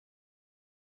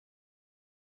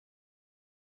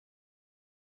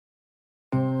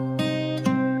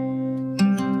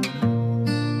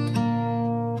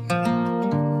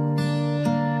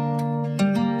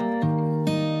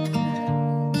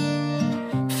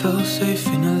felt safe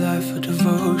in a life of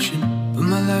devotion, but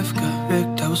my life got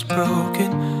wrecked, I was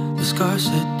broken. The scars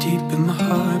set deep in my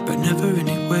heart, but never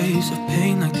any waves of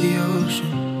pain like the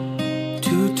ocean.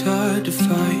 Too tired to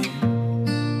fight,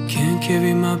 can't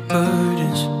carry my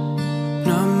burdens.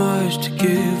 Not much to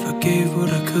give, I gave what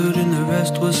I could and the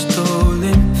rest was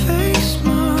stolen. Face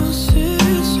masks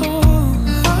is all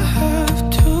I have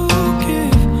to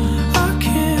give. I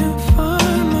can't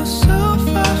find myself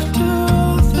after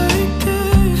all they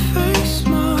did. Face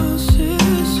masks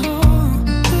is all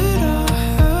that I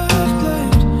have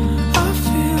left. I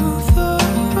feel the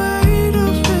weight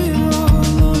of it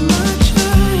all on my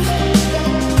chest.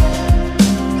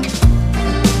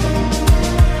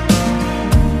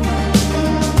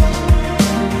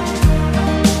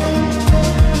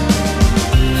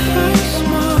 Face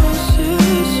masks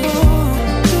is all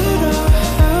that I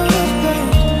have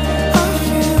left. I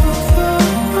feel the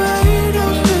weight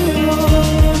of it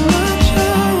all on my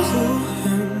chest.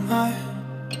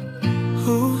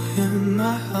 Who am I?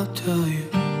 I'll tell you.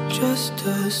 Just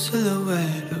a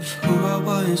silhouette of who I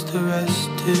was, the rest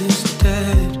is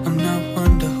dead. I'm not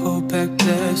one to hold back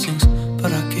blessings,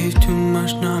 but I gave too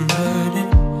much, now I'm hurting.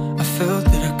 I felt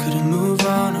that I couldn't move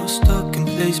on, I was stuck in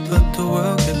place, but the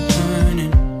world kept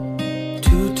turning.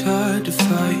 Too tired to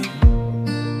fight,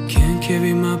 can't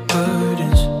carry my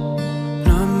burdens.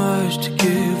 Not much to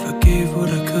give, I gave what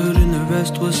I could and the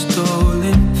rest was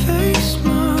stolen. Face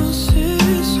masks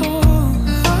is all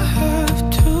I have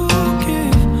to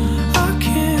give. I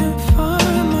can't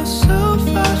find myself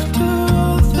after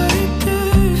all they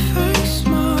did. Face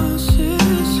masks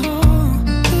is all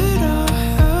that I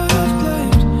have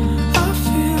left. I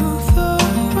feel the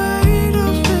weight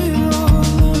of it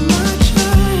all on my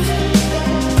chest.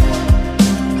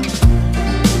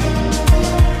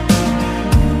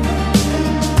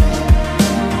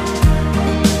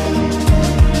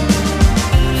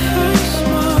 Face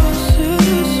masks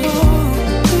is all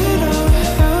that I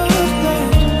have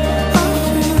left. I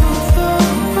feel the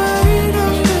weight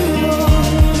of it all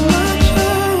on my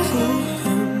chest.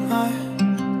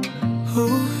 Who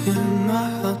am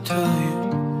I? I'll tell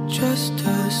you. Just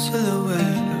a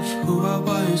silhouette of who I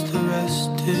was, the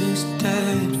rest is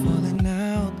dead. Falling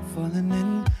out, falling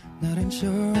in, not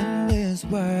unsure in this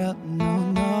world,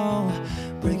 no, no.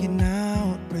 Breaking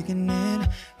out, breaking in,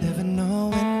 never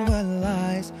knowing what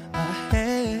lies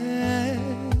ahead.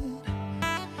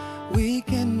 We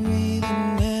can really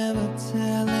never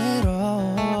tell it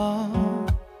all.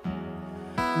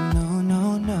 No,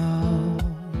 no, no.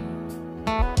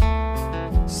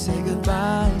 Say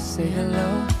goodbye, say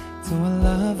hello to a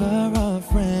lover or a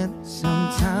friend.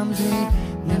 Sometimes we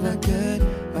never could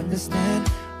understand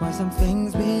why some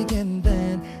things begin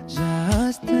then,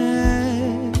 just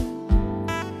then.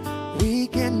 We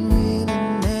can really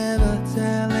never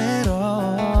tell it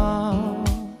all.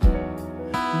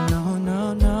 No,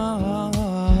 no, no.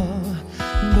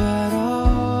 But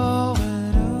oh,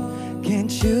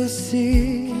 can't you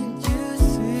see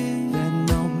that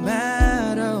no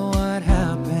matter what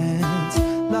happens,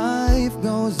 life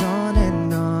goes on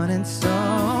and on. And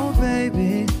so,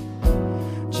 baby,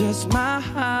 just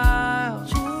smile,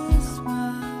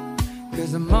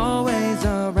 'cause I'm always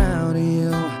around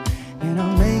you, and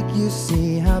I'll make you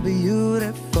see how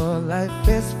beautiful life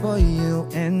is for you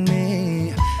and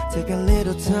me. Take a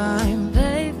little time,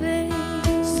 Baby,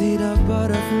 see the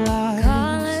butterflies,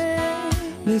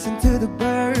 calling listen to the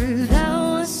birds. that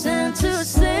was sent to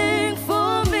sing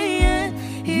for me and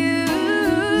you.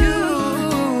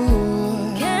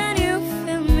 Can you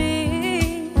feel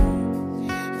me?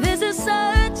 This is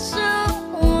such a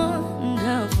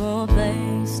wonderful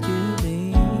place to be.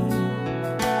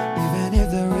 Even if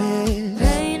there is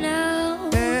Right now,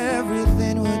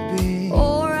 everything would be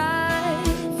alright.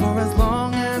 for as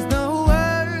long as the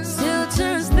world Still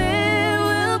turns, there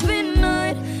will be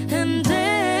night and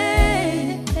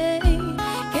day.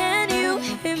 Can you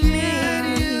hear me?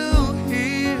 you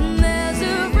hear. There's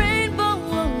a rainbow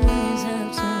always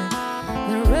after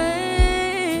the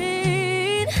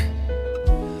rain.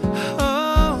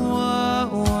 Oh,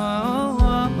 oh,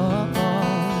 oh, oh, oh.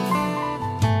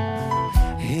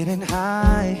 Hidden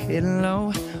high, hidden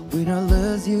low, with all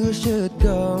lures you should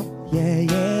go. Yeah,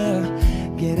 yeah.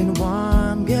 Getting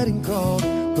warm, getting cold,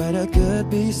 weather could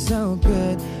be so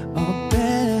good or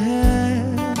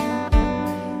bad.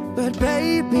 But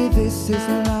baby, this is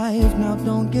life, now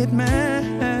don't get mad.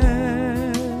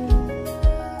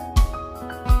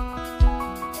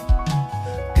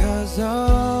 Cause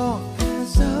oh,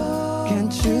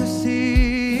 can't you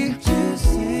see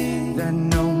that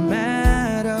no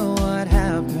matter what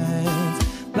happens,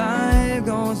 life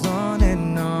goes on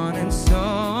and on. And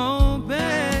so,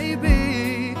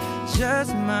 baby,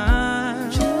 just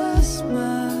mine, just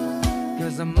mine.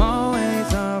 'Cause I'm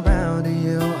always around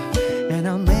you, and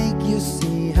I'll make you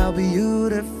see how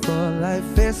beautiful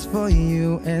life is for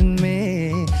you and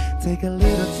me. Take a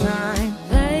little time,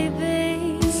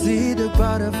 baby. See the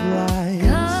butterflies,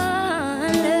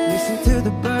 listen to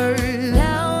the birds.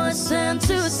 Now I sent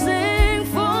to sing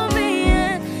for me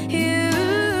and you.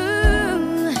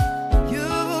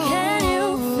 Can you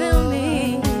feel me?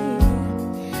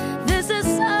 This is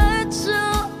such a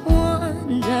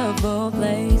wonderful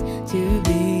place to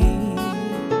be.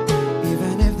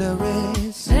 Even if there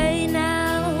is pain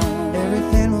now,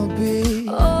 everything will be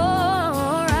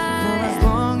alright. For as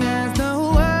long as the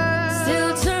world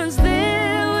still turns,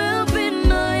 there will be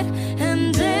night and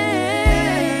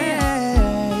day.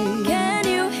 Can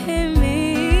you hear me?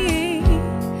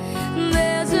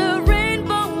 There's a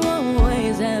rainbow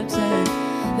always after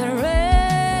the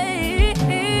rain.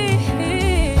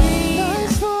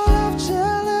 Life's full of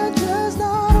challenges,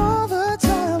 not all the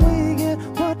time we get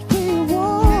what we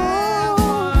want.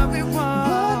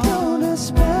 But don't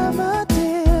despair, my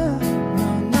dear. No,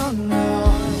 no, no.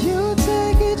 You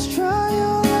take each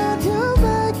trial and you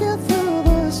make it through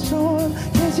the storm.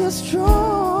 'Cause you're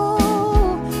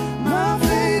strong. My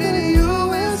faith in you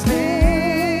is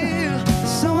real.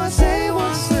 So I say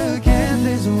once again,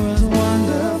 this world's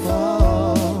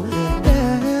wonderful.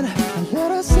 And let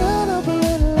us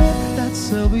celebrate life that's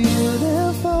so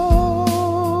beautiful.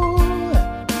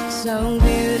 So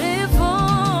beautiful.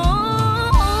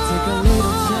 Take a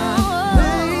little time,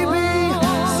 baby.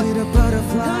 See the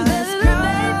butterflies. Baby,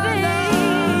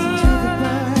 Listen to the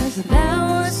birds. now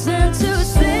I sent to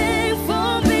sing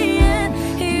for me and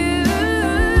you.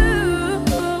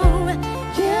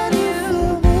 Can you feel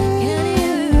me? Can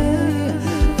you?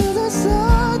 This is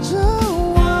such a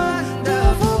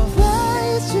wonderful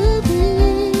place to be.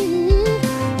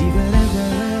 Even if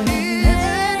there is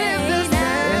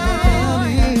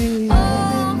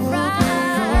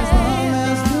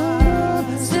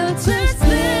Still turns,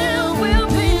 there will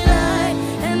be night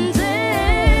and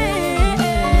day.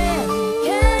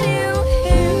 Can you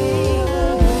hear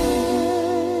me?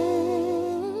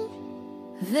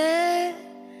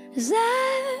 There's a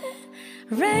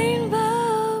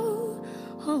rainbow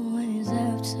always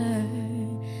after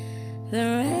the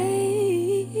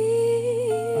rain.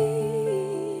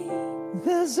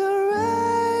 There's a